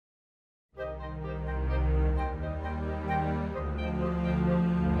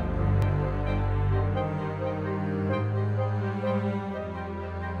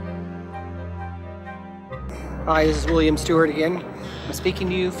Hi, this is William Stuart again. I'm speaking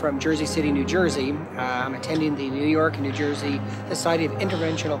to you from Jersey City, New Jersey. I'm attending the New York and New Jersey Society of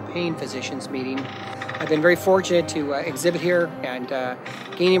Interventional Pain Physicians meeting. I've been very fortunate to exhibit here and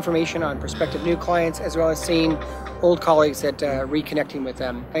gain information on prospective new clients, as well as seeing old colleagues that reconnecting with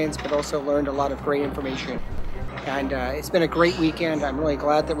them, but also learned a lot of great information. And it's been a great weekend. I'm really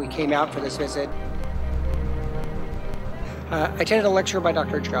glad that we came out for this visit. I attended a lecture by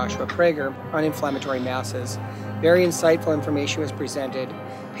Dr. Joshua Prager on inflammatory masses. Very insightful information was presented: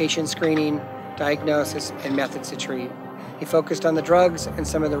 patient screening, diagnosis, and methods to treat. He focused on the drugs and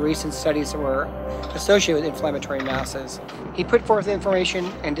some of the recent studies that were associated with inflammatory masses. He put forth information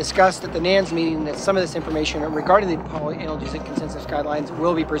and discussed at the NANS meeting that some of this information regarding the polyanalytic consensus guidelines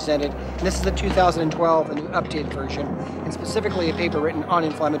will be presented. And this is the 2012, a new updated version, and specifically a paper written on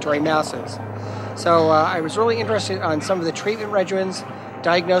inflammatory masses. So I was really interested on some of the treatment regimens,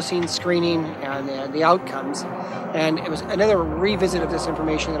 diagnosing, screening, and the outcomes. And it was another revisit of this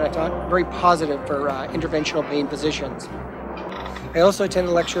information that I thought very positive for interventional pain physicians. I also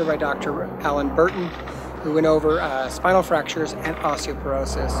attended a lecture by Dr. Alan Burton, who went over spinal fractures and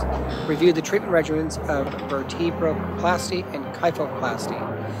osteoporosis, reviewed the treatment regimens of vertebroplasty and kyphoplasty.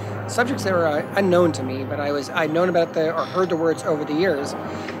 Subjects that were unknown to me, but I'd known about or heard the words over the years,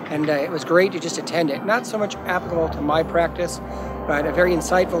 and it was great to just attend it. Not so much applicable to my practice, but a very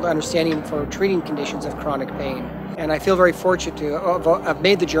insightful understanding for treating conditions of chronic pain. And I feel very fortunate to have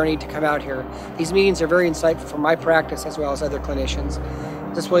made the journey to come out here. These meetings are very insightful for my practice as well as other clinicians.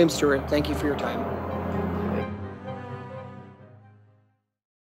 This is William Stuart. Thank you for your time.